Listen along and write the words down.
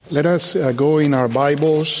Let us go in our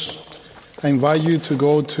Bibles. I invite you to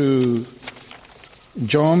go to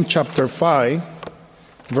John chapter 5,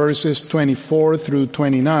 verses 24 through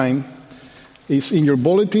 29. It's in your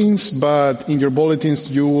bulletins, but in your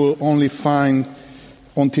bulletins you will only find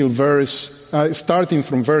until starting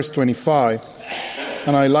from verse 25.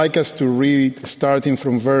 And I'd like us to read starting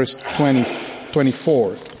from verse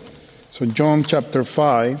 24. So John chapter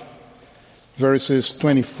 5, verses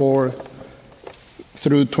 24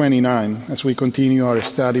 through 29, as we continue our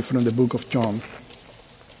study from the book of John.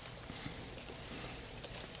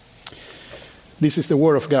 This is the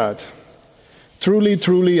word of God. Truly,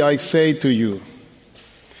 truly, I say to you,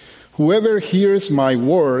 whoever hears my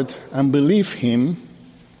word and believes him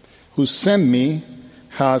who sent me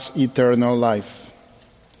has eternal life.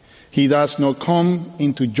 He does not come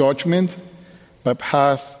into judgment, but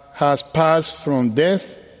has passed from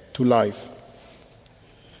death to life.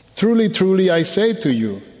 Truly, truly, I say to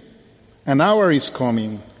you, an hour is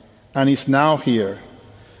coming, and is now here,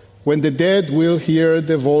 when the dead will hear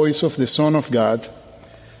the voice of the Son of God,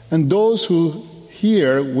 and those who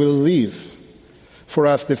hear will live. For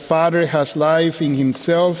as the Father has life in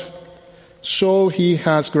himself, so he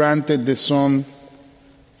has granted the Son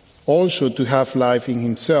also to have life in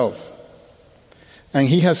himself. And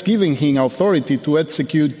he has given him authority to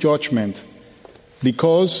execute judgment,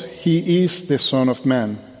 because he is the Son of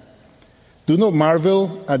Man. Do not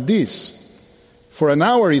marvel at this, for an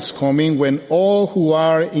hour is coming when all who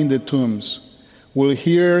are in the tombs will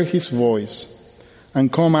hear his voice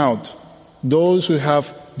and come out, those who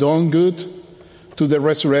have done good to the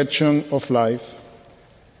resurrection of life,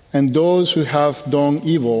 and those who have done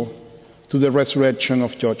evil to the resurrection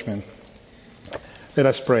of judgment. Let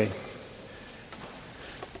us pray.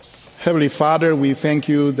 Heavenly Father, we thank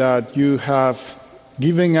you that you have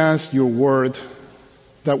given us your word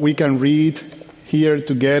that we can read here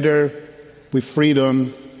together with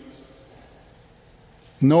freedom,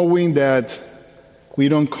 knowing that we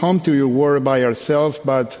don't come to your word by ourselves,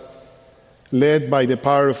 but led by the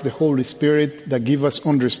power of the Holy Spirit that gives us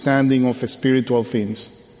understanding of spiritual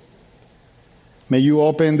things. May you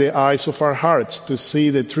open the eyes of our hearts to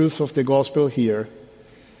see the truth of the gospel here,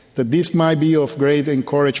 that this might be of great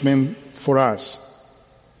encouragement for us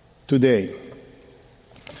today.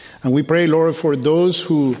 And we pray, Lord, for those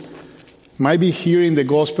who might be hearing the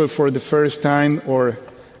gospel for the first time or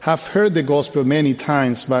have heard the gospel many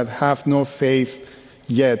times but have no faith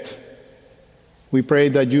yet. We pray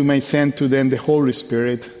that you may send to them the Holy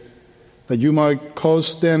Spirit, that you might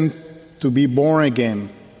cause them to be born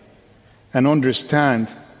again and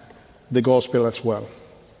understand the gospel as well.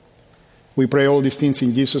 We pray all these things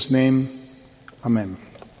in Jesus' name. Amen.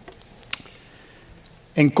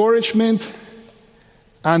 Encouragement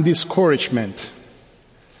and discouragement.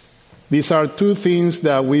 These are two things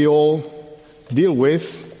that we all deal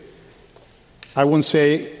with. I won't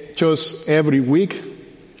say just every week,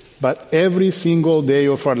 but every single day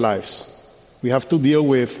of our lives. We have to deal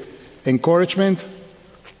with encouragement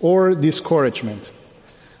or discouragement.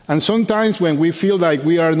 And sometimes when we feel like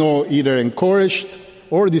we are not either encouraged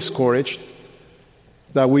or discouraged,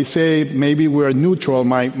 that we say maybe we're neutral.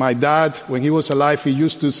 My dad, when he was alive, he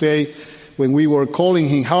used to say, when we were calling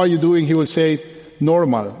him, how are you doing? He would say,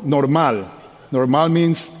 normal. Normal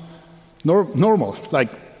means normal, like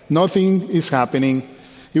nothing is happening.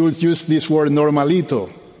 He would use this word normalito.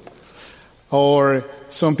 Or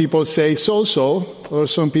some people say so-so, or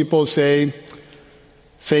some people say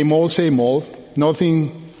same old,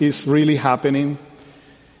 nothing is really happening.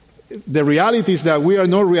 The reality is that we are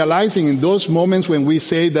not realizing in those moments when we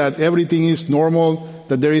say that everything is normal,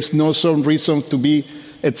 that there is no some reason to be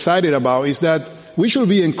excited about, is that we should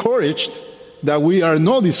be encouraged that we are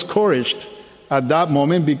not discouraged at that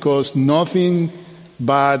moment because nothing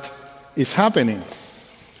bad is happening.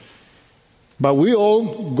 But we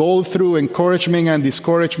all go through encouragement and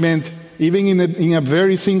discouragement even in a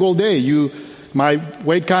very single day. You might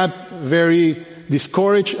wake up very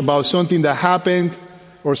discouraged about something that happened,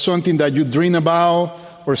 or something that you dream about,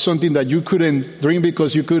 or something that you couldn't dream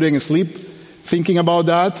because you couldn't sleep thinking about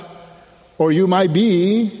that. Or you might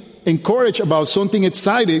be encouraged about something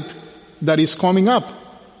excited that is coming up.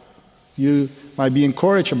 You might be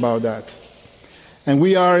encouraged about that. And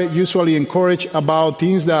we are usually encouraged about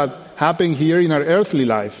things that happen here in our earthly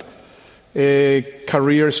life.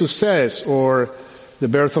 Career success, or the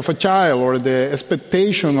birth of a child, or the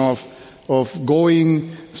expectation of going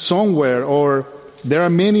somewhere, or there are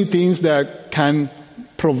many things that can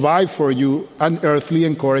provide for you an earthly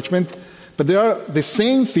encouragement, but there are the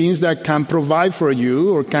same things that can provide for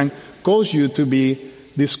you or can cause you to be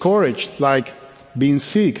discouraged, like being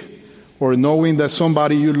sick, or knowing that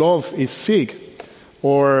somebody you love is sick,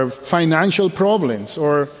 or financial problems,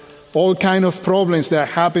 or all kind of problems that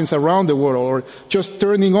happens around the world, or just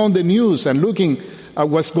turning on the news and looking at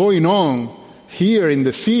what's going on here in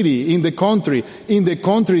the city, in the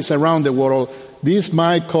countries around the world, this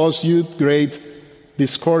might cause you great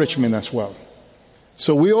discouragement as well.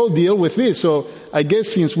 So we all deal with this. So I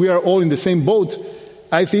guess since we are all in the same boat,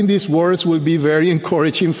 I think these words will be very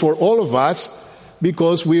encouraging for all of us,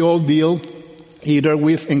 because we all deal either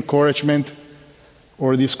with encouragement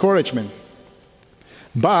or discouragement.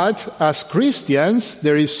 But as Christians,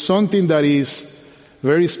 there is something that is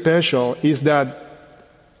very special, is that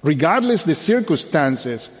regardless the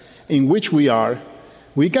circumstances in which we are,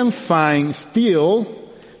 we can find still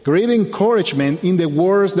great encouragement in the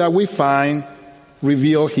words that we find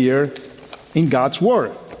revealed here in God's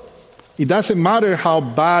Word. It doesn't matter how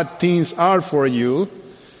bad things are for you,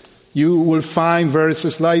 you will find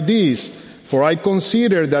verses like this. For I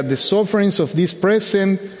consider that the sufferings of this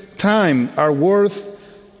present time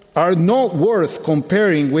are not worth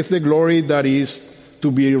comparing with the glory that is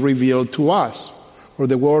to be revealed to us, or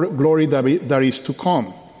the glory that is to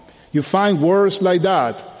come. You find words like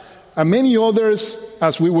that, and many others,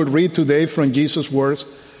 as we will read today from Jesus' words,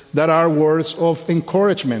 that are words of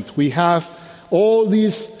encouragement. We have all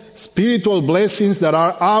these spiritual blessings that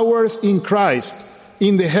are ours in Christ,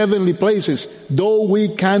 in the heavenly places. Though we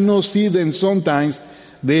cannot see them sometimes,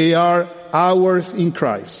 they are ours in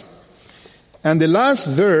Christ. And the last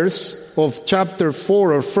verse of chapter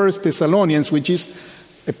 4 of 1 Thessalonians, which is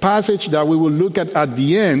a passage that we will look at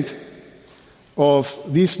the end of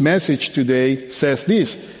this message today, says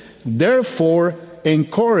this: therefore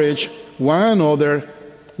encourage one another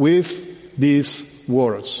with these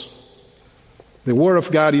words. The Word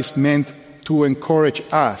of God is meant to encourage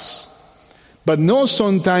us, but not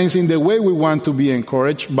sometimes in the way we want to be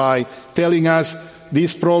encouraged, by telling us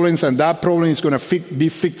these problems and that problem is going to be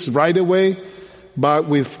fixed right away, but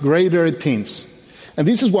with greater things. And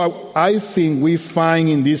this is what I think we find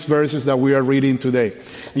in these verses that we are reading today.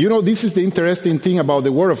 You know, this is the interesting thing about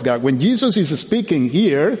the Word of God. When Jesus is speaking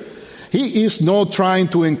here, he is not trying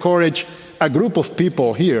to encourage a group of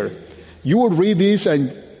people here. You will read this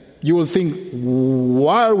and you will think,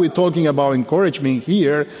 why are we talking about encouragement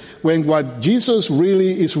here, when what Jesus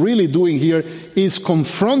is really doing here is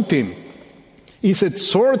confronting, is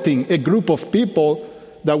exhorting a group of people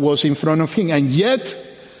that was in front of him. And yet,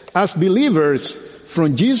 as believers,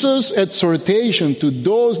 from Jesus' exhortation to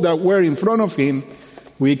those that were in front of him,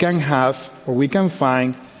 we can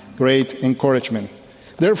find great encouragement.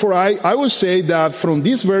 Therefore, I would say that from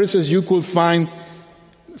these verses you could find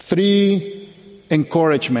three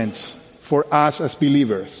encouragements for us as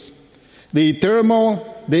believers. The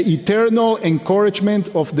eternal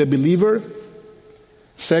encouragement of the believer.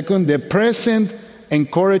 Second, the present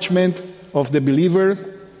encouragement of the believer.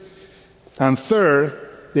 And third,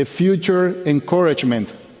 the future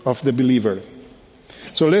encouragement of the believer.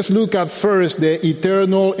 So let's look at first the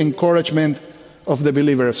eternal encouragement of the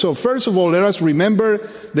believer. So first of all, let us remember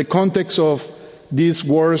the context of these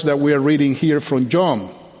words that we are reading here from John.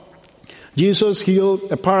 Jesus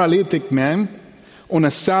healed a paralytic man on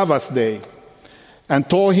a Sabbath day and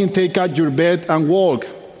told him, take out your bed and walk.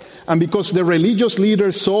 And because the religious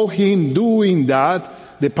leaders saw him doing that,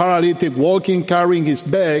 the paralytic walking, carrying his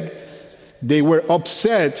bag, they were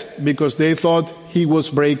upset because they thought he was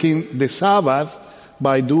breaking the Sabbath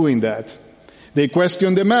by doing that. They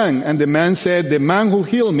questioned the man, and the man said, the man who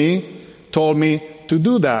healed me told me to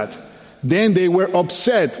do that. Then they were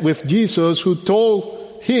upset with Jesus, who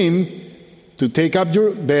told him to take up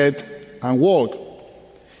your bed and walk.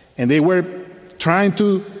 And they were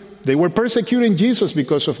persecuting Jesus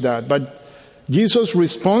because of that. But Jesus'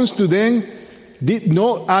 response to them did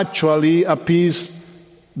not actually appease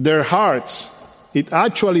their hearts. It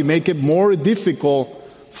actually made it more difficult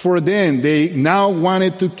for them. They now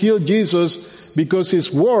wanted to kill Jesus because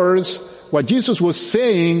his words, what Jesus was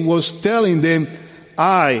saying, was telling them,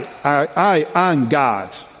 I am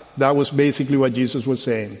God. That was basically what Jesus was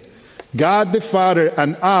saying. God the Father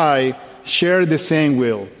and I share the same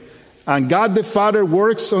will. And God the Father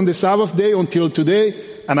works on the Sabbath day until today,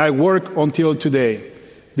 and I work until today.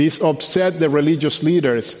 This upset the religious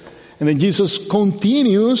leaders. And then Jesus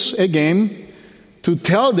continues again to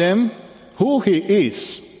tell them who he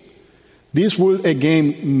is. This will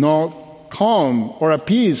again not calm or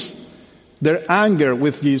appease their anger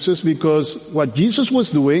with Jesus, because what Jesus was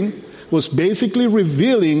doing was basically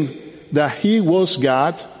revealing that he was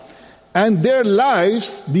God and their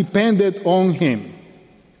lives depended on him,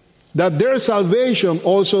 that their salvation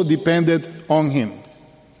also depended on him.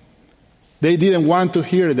 They didn't want to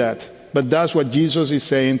hear that. but that's what Jesus is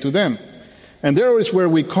saying to them. And there is where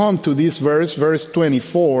we come to this verse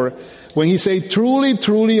 24, when he says, truly,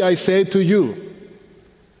 truly, I say to you.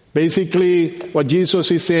 Basically, what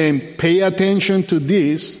Jesus is saying, pay attention to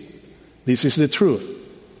this. This is the truth.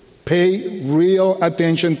 Pay real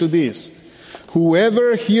attention to this.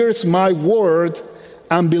 Whoever hears my word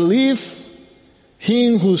and believes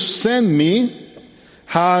him who sent me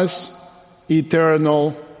has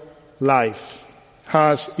eternal life.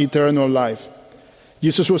 Has eternal life.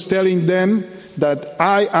 Jesus was telling them that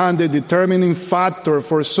I am the determining factor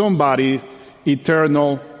for somebody's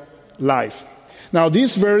eternal life. Now,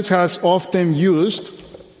 this verse has often used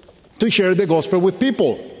to share the gospel with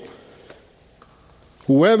people.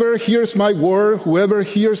 Whoever hears my word, whoever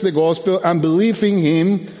hears the gospel and believes in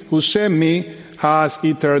him who sent me has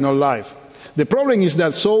eternal life. The problem is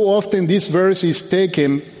that so often this verse is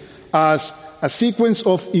taken as a sequence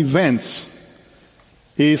of events.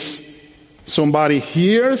 Is somebody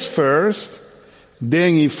hears first,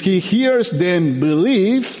 then if he hears, then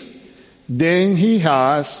believe, then he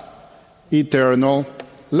has eternal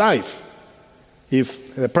life.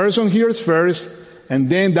 If the person hears first, and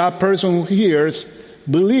then that person who hears,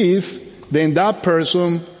 believe, then that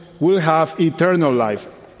person will have eternal life.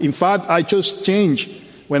 In fact, I just change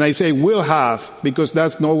when I say will have, because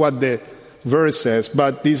that's not what the verse says,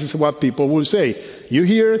 but this is what people will say. You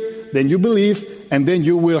hear, then you believe, and then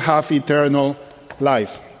you will have eternal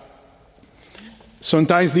life.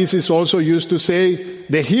 Sometimes this is also used to say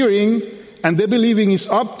the hearing and the believing is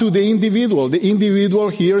up to the individual. The individual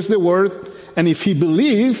hears the word, and if he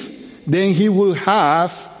believes, then he will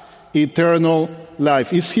have eternal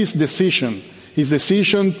life. It's his decision. His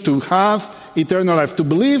decision to have eternal life, to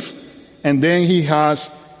believe, and then he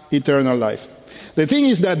has eternal life. The thing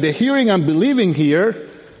is that the hearing and believing here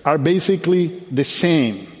are basically the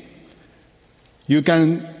same. You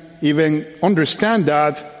can even understand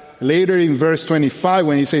that later in verse 25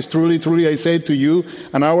 when he says, truly, truly, I say to you,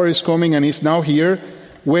 an hour is coming and is now here,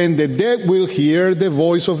 when the dead will hear the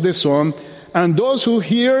voice of the Son, and those who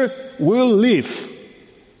hear will live.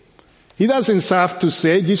 He doesn't have to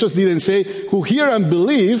say, Jesus didn't say, who hear and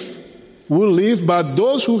believe will live, but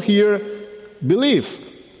those who hear believe.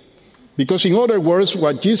 Because in other words,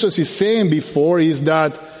 what Jesus is saying before is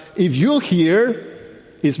that if you hear,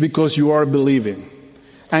 it's because you are believing.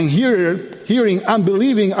 And hearing and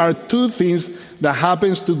believing are two things that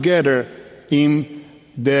happens together in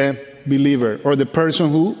the believer or the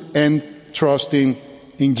person who ends trusting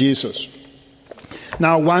in Jesus.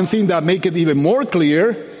 Now, one thing that makes it even more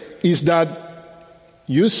clear is that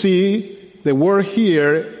you see the word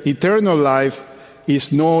here, eternal life,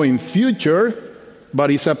 is not in future,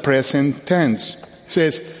 but it's a present tense. It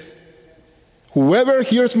says, whoever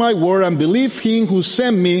hears my word and believes him who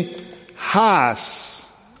sent me has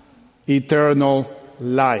eternal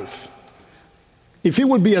life. If it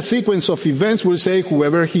would be a sequence of events, we'll say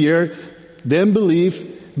whoever hear, then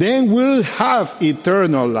believe, then will have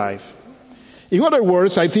eternal life. In other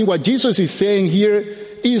words, I think what Jesus is saying here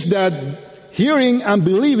is that hearing and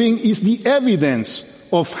believing is the evidence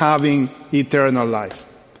of having eternal life.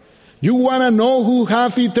 You want to know who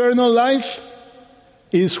have eternal life?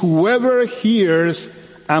 Is whoever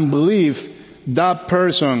hears and believes, that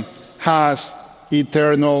person has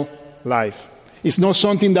eternal life. It's not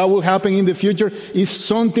something that will happen in the future. It's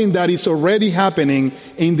something that is already happening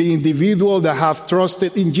in the individual that have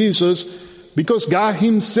trusted in Jesus, because God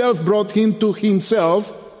himself brought him to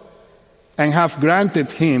himself and have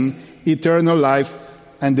granted him eternal life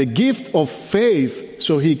and the gift of faith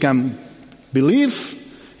so he can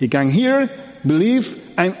believe, he can hear,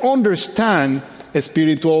 believe, and understand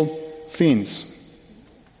spiritual things.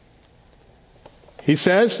 He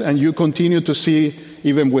says, and you continue to see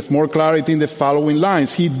even with more clarity in the following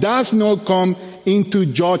lines, he does not come into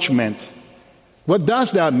judgment. What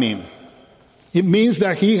does that mean? It means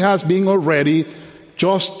that he has been already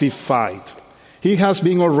justified. He has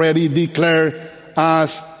been already declared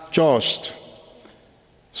as just.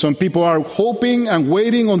 Some people are hoping and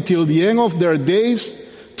waiting until the end of their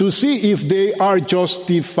days to see if they are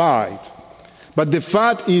justified. But the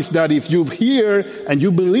fact is that if you hear and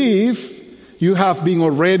you believe, you have been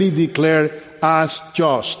already declared as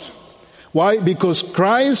just. Why? Because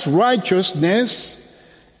Christ's righteousness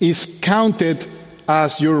is counted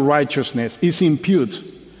as your righteousness, is imputed,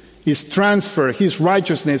 is transferred. His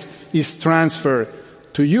righteousness is transferred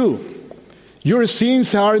to you. Your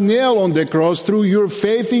sins are nailed on the cross through your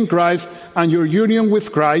faith in Christ and your union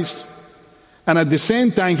with Christ. And at the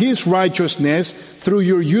same time, his righteousness through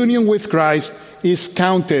your union with Christ is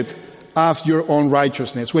counted as your own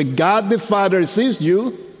righteousness. When God the Father sees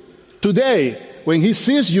you today when he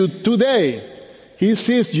sees you today, he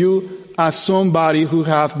sees you as somebody who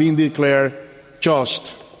have been declared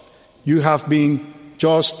just. You have been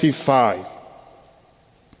justified.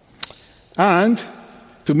 And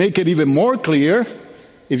to make it even more clear,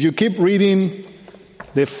 if you keep reading,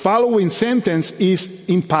 the following sentence is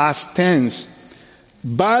in past tense.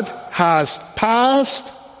 But has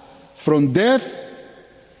passed from death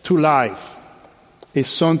to life. It's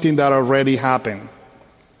something that already happened.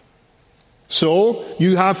 So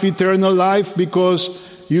you have eternal life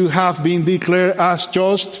because you have been declared as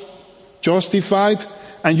justified,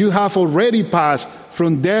 and you have already passed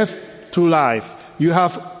from death to life.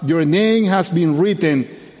 Your name has been written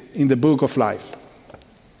in the book of life.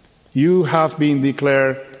 You have been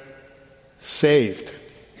declared saved.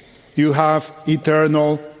 You have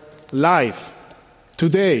eternal life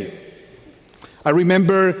today. I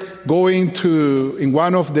remember going in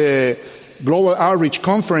one of the global outreach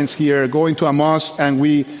conference here, going to a mosque, and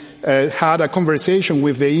we had a conversation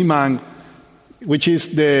with the imam, which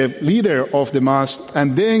is the leader of the mosque.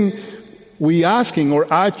 And then I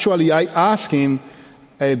asked him,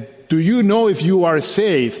 do you know if you are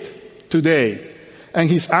saved today? And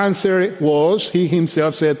his answer was, he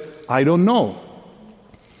himself said, I don't know.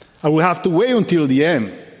 I will have to wait until the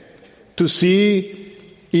end to see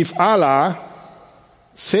if Allah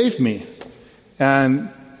saved me. And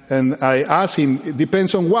I asked him, it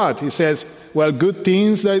depends on what? He says, well, good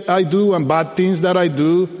things that I do and bad things that I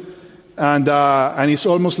do. And it's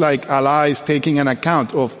almost like Allah is taking an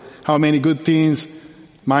account of how many good things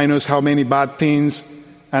minus how many bad things,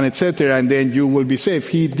 and etc. And then you will be saved.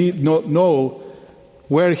 He did not know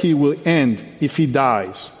where he will end if he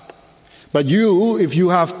dies. But you, if you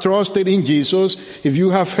have trusted in Jesus, if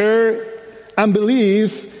you have heard and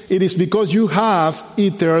believed, it is because you have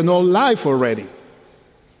eternal life already.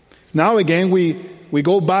 Now again, we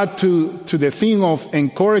go back to the theme of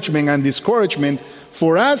encouragement and discouragement.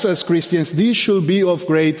 For us as Christians, this should be of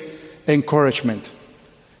great encouragement.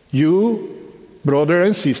 You, brother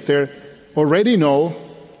and sister, already know,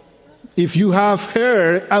 if you have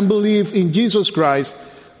heard and believed in Jesus Christ,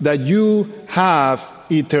 that you have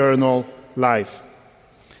eternal life.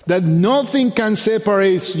 That nothing can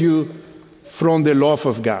separate you from the love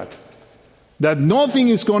of God. That nothing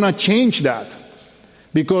is going to change that.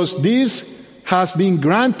 Because this has been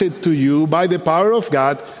granted to you by the power of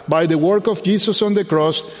God, by the work of Jesus on the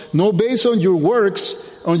cross, not based on your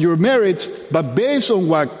works, on your merits, but based on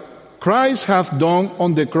what Christ has done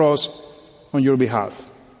on the cross on your behalf.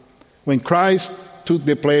 When Christ took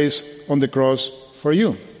the place on the cross for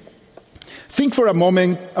you. Think for a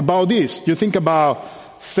moment about this. You think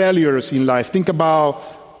about failures in life. Think about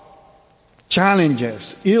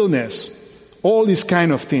challenges, illness, all these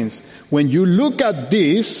kind of things. When you look at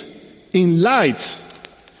this in light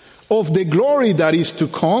of the glory that is to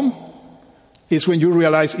come, is when you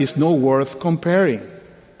realize it's not worth comparing.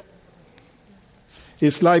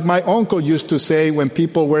 It's like my uncle used to say when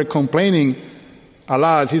people were complaining a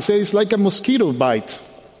lot. He says it's like a mosquito bite.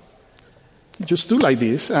 Just do like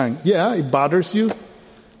this, and yeah, it bothers you,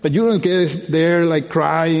 but you don't get there like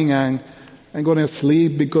crying and I'm going to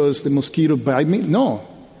sleep because the mosquito bite me. No.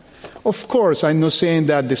 Of course, I'm not saying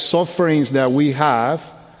that the sufferings that we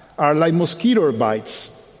have are like mosquito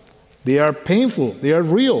bites. They are painful. They are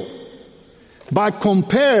real. But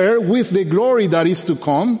compare with the glory that is to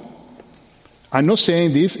come. I'm not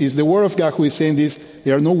saying this. It's the Word of God who is saying this.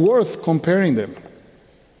 They are not worth comparing them.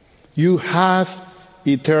 You have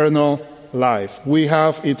eternal life. We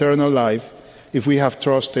have eternal life if we have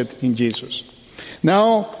trusted in Jesus.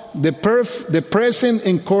 Now, the present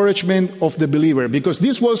encouragement of the believer, because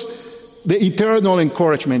this was the eternal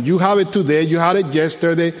encouragement. You have it today, you had it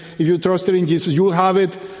yesterday. If you trusted in Jesus, you will have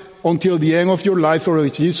it until the end of your life, or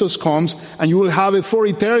if Jesus comes, and you will have it for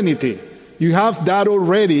eternity. You have that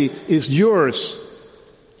already, it's yours.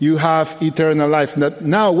 You have eternal life.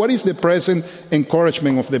 Now, what is the present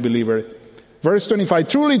encouragement of the believer? Verse 25,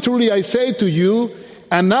 truly, truly, I say to you,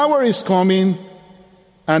 an hour is coming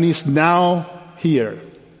and is now here.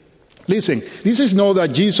 Listen, this is not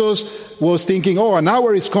that Jesus was thinking, oh, an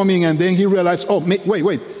hour is coming, and then he realized, oh,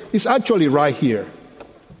 wait, it's actually right here.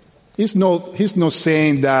 He's not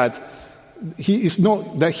saying that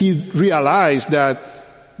he realized that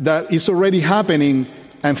it's already happening,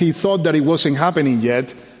 and he thought that it wasn't happening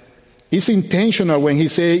yet. It's intentional when he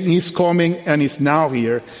says he's coming and it's now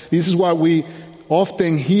here. This is what we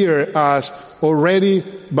often hear as already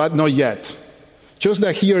but not yet. Just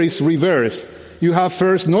that here is reversed. You have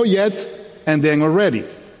first not yet and then already.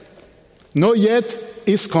 Not yet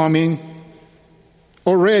is coming,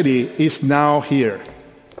 already is now here.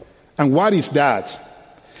 And what is that?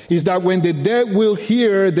 is that when the dead will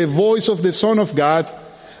hear the voice of the Son of God,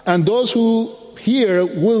 and those who hear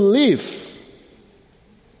will live.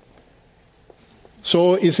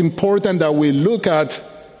 So it's important that we look at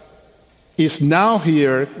is now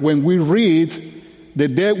here when we read the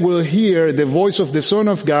dead will hear the voice of the Son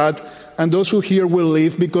of God, and those who hear will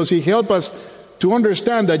live, because it helps us to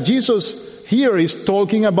understand that Jesus here is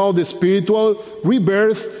talking about the spiritual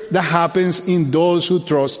rebirth that happens in those who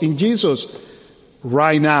trust in Jesus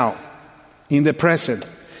right now, in the present.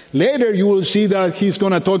 Later you will see that he's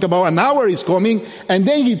going to talk about an hour is coming, and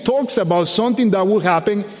then he talks about something that will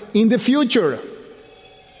happen in the future.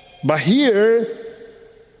 But here,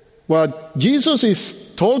 what Jesus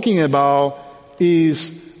is talking about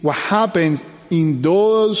is what happens in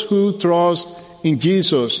those who trust in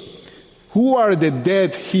Jesus. Who are the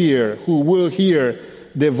dead here who will hear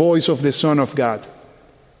the voice of the Son of God?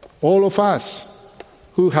 All of us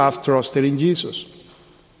who have trusted in Jesus.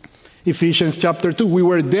 Ephesians chapter 2, we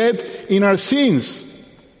were dead in our sins.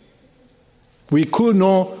 We could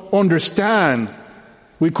not understand.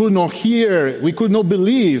 We could not hear. We could not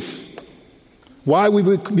believe. Why?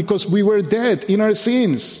 Because we were dead in our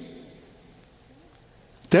sins.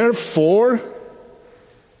 Therefore,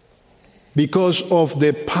 because of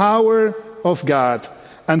the power of God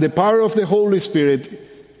and the power of the Holy Spirit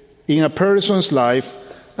in a person's life,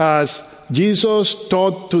 as Jesus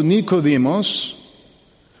taught to Nicodemus,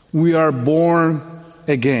 we are born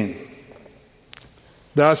again.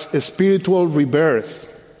 That's a spiritual rebirth.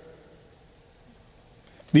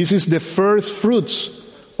 This is the first fruits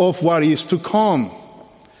of what is to come.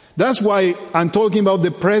 That's why I'm talking about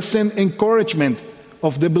the present encouragement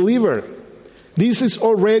of the believer. This is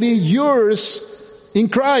already yours in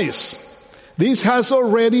Christ. This has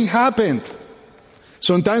already happened.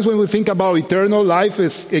 Sometimes when we think about eternal life,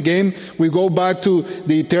 again, we go back to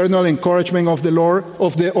the eternal encouragement of the Lord,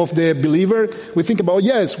 of the believer. We think about,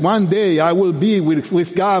 yes, one day I will be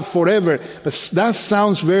with God forever. But that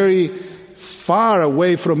sounds very far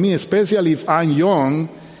away from me, especially if I'm young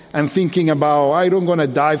and thinking about, I'm going to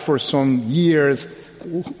die for some years.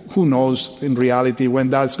 Who knows in reality when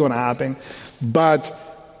that's going to happen? But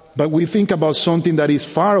we think about something that is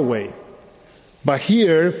far away. But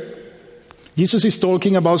here, Jesus is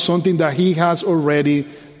talking about something that he has already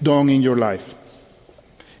done in your life.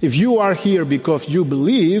 If you are here because you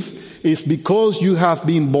believe, it's because you have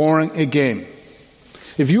been born again.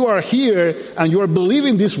 If you are here and you are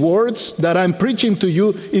believing these words that I'm preaching to you,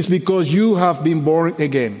 it's because you have been born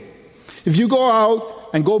again. If you go out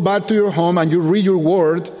and go back to your home and you read your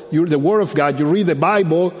word, the word of God, you read the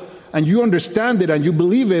Bible, and you understand it and you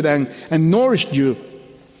believe it and nourish you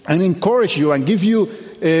and encourage you and give you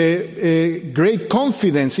a great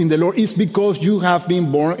confidence in the Lord, is because you have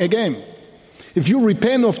been born again. If you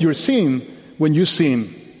repent of your sin when you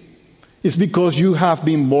sin, it's because you have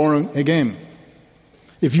been born again.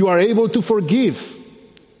 If you are able to forgive,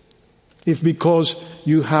 it's because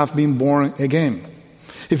you have been born again.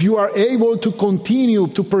 If you are able to continue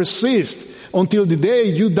to persist until the day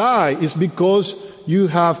you die, it's because you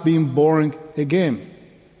have been born again.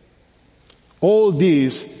 All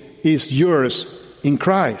this is yours in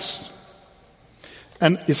Christ.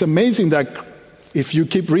 And it's amazing that if you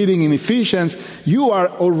keep reading in Ephesians, you are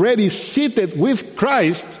already seated with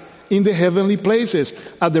Christ in the heavenly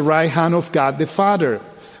places at the right hand of God the Father,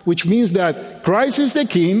 which means that Christ is the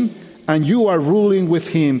King and you are ruling with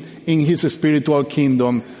him in his spiritual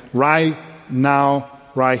kingdom right now,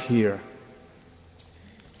 right here.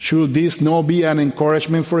 Should this not be an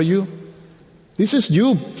encouragement for you? This is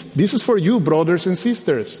you. This is for you, brothers and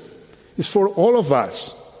sisters. It's for all of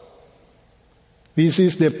us. This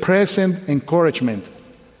is the present encouragement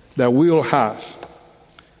that we will have.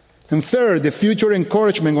 And third, the future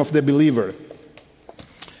encouragement of the believer.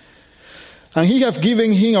 And he hath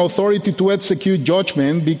given him authority to execute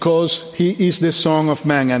judgment, because he is the Son of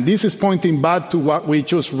Man. And this is pointing back to what we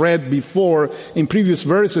just read before in previous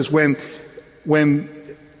verses, when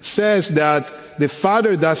says that the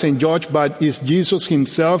Father doesn't judge, but it's Jesus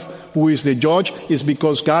himself who is the judge. Is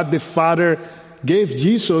because God the Father gave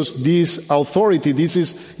Jesus this authority. This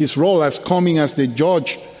is his role as coming as the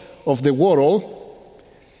judge of the world.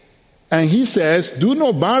 And he says, do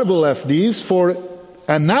not marvel at this, for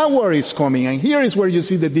an hour is coming. And here is where you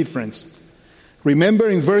see the difference. Remember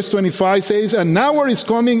in verse 25 says, an hour is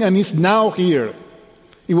coming and is now here.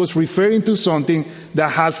 It was referring to something that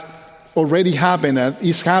has already happened and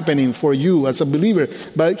is happening for you as a believer.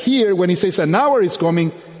 But here, when he says an hour is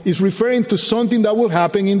coming, is referring to something that will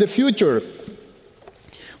happen in the future,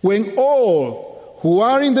 when all who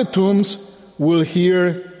are in the tombs will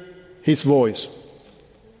hear his voice.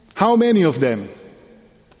 How many of them?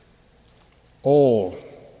 All.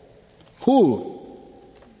 Who?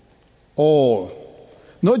 All.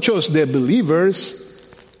 Not just the believers,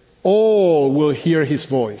 all will hear his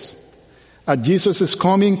voice. At Jesus'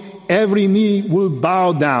 coming, every knee will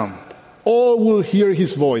bow down. All will hear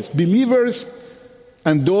his voice. Believers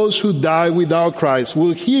and those who die without Christ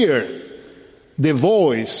will hear the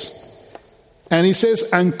voice. And he says,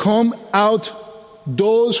 and come out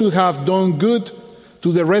those who have done good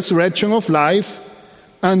to the resurrection of life,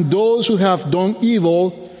 and those who have done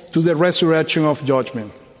evil to the resurrection of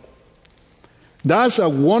judgment. That's a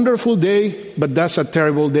wonderful day, but that's a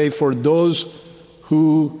terrible day for those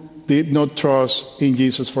who did not trust in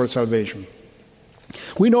Jesus for salvation.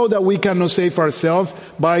 We know that we cannot save ourselves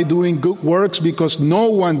by doing good works, because no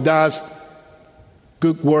one does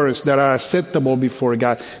good works that are acceptable before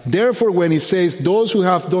God. Therefore, when he says those who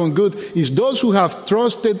have done good, is those who have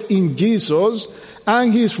trusted in Jesus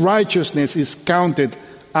and his righteousness is counted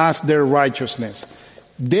as their righteousness.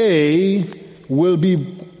 They will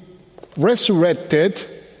be resurrected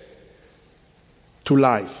to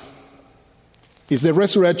life. It's the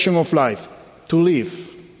resurrection of life, to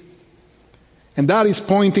live. And that is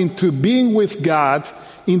pointing to being with God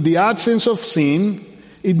in the absence of sin,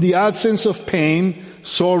 in the absence of pain,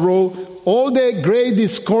 sorrow. All the great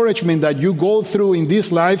discouragement that you go through in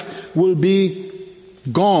this life will be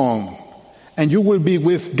gone, and you will be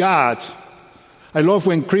with God. I love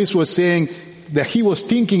when Chris was saying that he was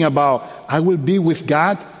thinking about, I will be with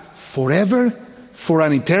God forever, for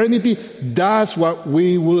an eternity. That's what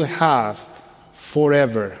we will have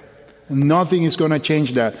forever. Nothing is going to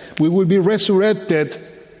change that. We will be resurrected.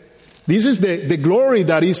 This is the glory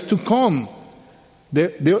that is to come.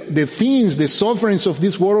 The things, the sufferings of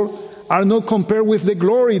this world are not compared with the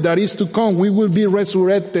glory that is to come. We will be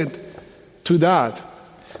resurrected to that.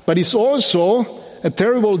 But it's also a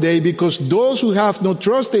terrible day, because those who have not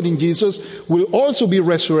trusted in Jesus will also be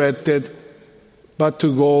resurrected, but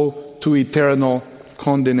to go to eternal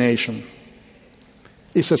condemnation.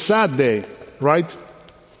 It's a sad day, right?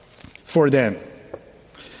 For them.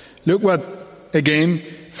 Look what, again,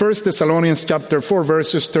 1 Thessalonians chapter 4,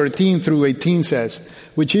 verses 13 through 18 says,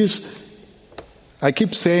 which is, I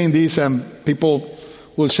keep saying this and people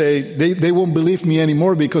will say, they won't believe me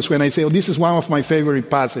anymore, because when I say, oh, this is one of my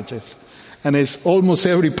favorite passages, and it's almost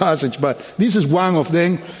every passage, but this is one of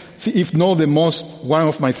them, if not the most, one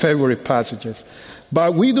of my favorite passages.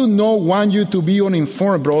 But we do not want you to be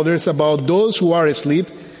uninformed, brothers, about those who are asleep,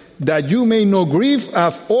 that you may not grieve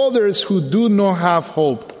as others who do not have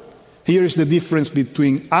hope. Here is the difference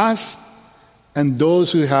between us and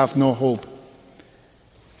those who have no hope.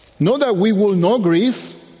 Not that we will not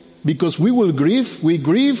grieve, because we will grieve. We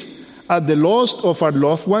grieve at the loss of our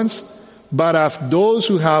loved ones, but as those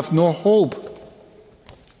who have no hope.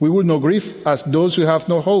 We will not grieve as those who have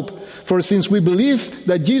no hope. For since we believe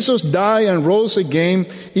that Jesus died and rose again,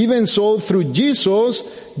 even so through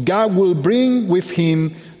Jesus, God will bring with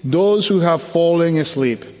him those who have fallen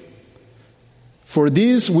asleep. For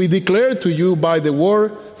this we declare to you by the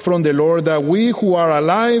word from the Lord, that we who are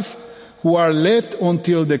alive, who are left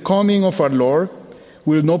until the coming of our Lord,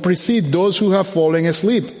 will not precede those who have fallen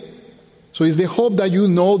asleep. So it's the hope that you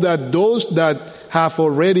know that those that have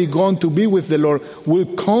already gone to be with the Lord will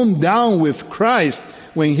come down with Christ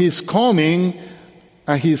when he's coming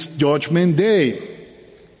at his judgment day.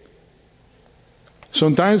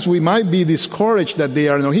 Sometimes we might be discouraged that they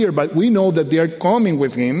are not here, but we know that they are coming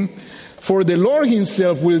with him. For the Lord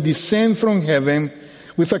himself will descend from heaven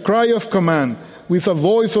with a cry of command, with a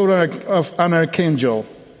voice of an archangel.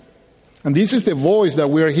 And this is the voice that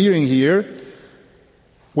we are hearing here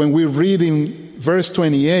when we read in verse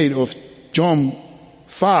 28 of John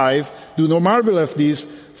 5, do not marvel at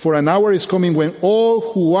this, for an hour is coming when all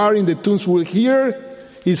who are in the tombs will hear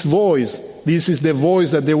his voice. This is the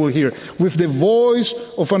voice that they will hear. With the voice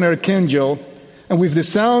of an archangel and with the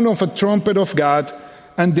sound of a trumpet of God,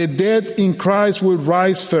 and the dead in Christ will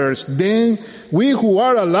rise first. Then we who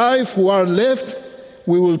are alive, who are left,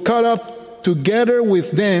 we will caught up together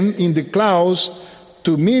with them in the clouds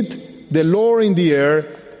to meet the Lord in the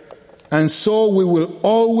air, and so we will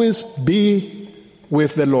always be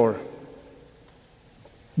with the Lord.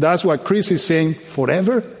 That's what Chris is saying,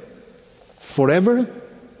 forever, forever,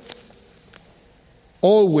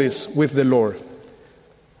 always with the Lord.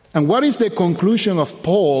 And what is the conclusion of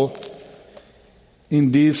Paul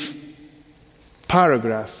in this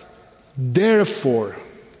paragraph? Therefore,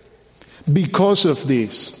 because of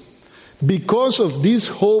this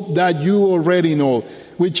hope that you already know,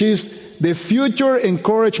 which is the future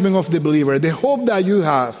encouragement of the believer, the hope that you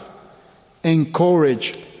have,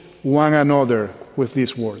 encourage one another with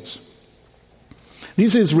these words.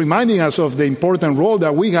 This is reminding us of the important role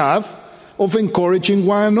that we have of encouraging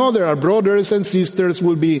one another. Our brothers and sisters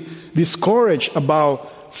will be discouraged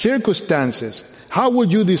about circumstances. How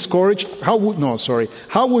would you How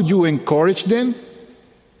would you encourage them?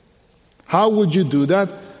 How would you do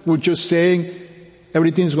that? Would just saying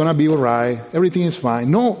everything's going to be all right, everything is fine.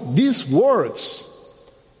 No, these words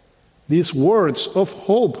of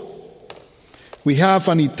hope. We have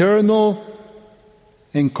an eternal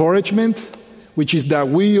encouragement, which is that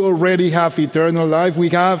we already have eternal life. We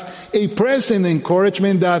have a present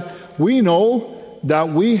encouragement that we know that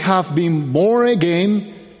we have been born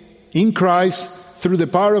again in Christ through the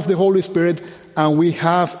power of the Holy Spirit, and we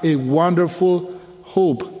have a wonderful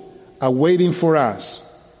hope awaiting for us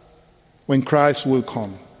when Christ will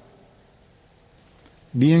come.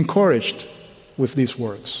 Be encouraged with these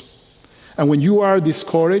words. And when you are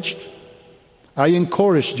discouraged, I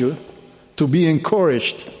encourage you to be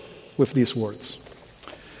encouraged with these words.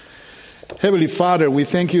 Heavenly Father, we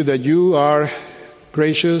thank you that you are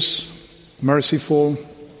gracious, merciful,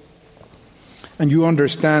 and you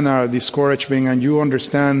understand our discouragement, and you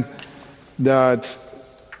understand that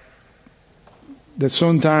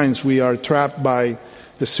sometimes we are trapped by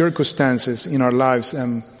the circumstances in our lives,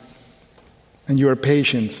 and you are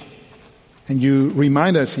patient, and you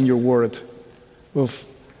remind us in your word of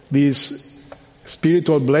these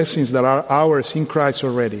spiritual blessings that are ours in Christ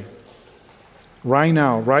already. Right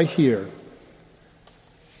now, right here.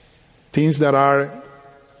 Things that are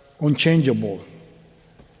unchangeable.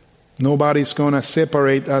 Nobody's going to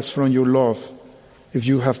separate us from your love if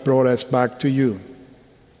you have brought us back to you.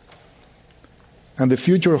 And the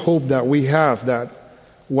future hope that we have, that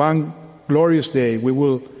one glorious day we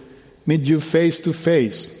will meet you face to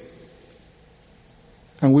face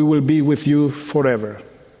and we will be with you forever.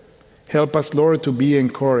 Help us, Lord, to be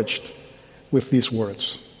encouraged with these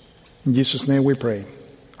words. In Jesus' name we pray.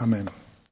 Amen.